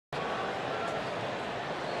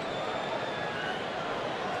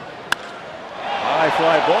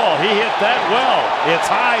fly ball. He hit that well. It's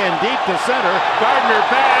high and deep to center. Gardner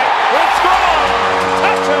back. Let's go!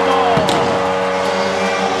 Touch 'em all!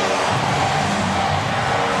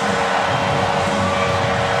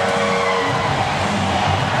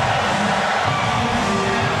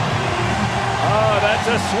 Oh, that's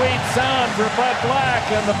a sweet sound for Bud Black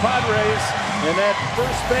and the Padres in that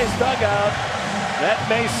first base dugout. That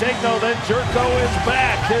may signal that Gyorko is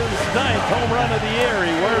back. His 9th home run of the year.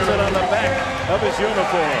 He wears it on the back of his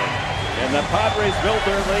uniform. And the Padres built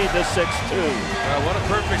their lead to 6-2. What a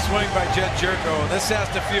perfect swing by Gyorko. This has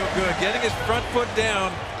to feel good. Getting his front foot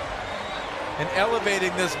down and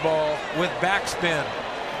elevating this ball with backspin.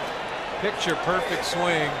 Picture perfect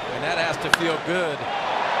swing, and that has to feel good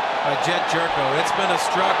by Gyorko. It's been a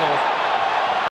struggle.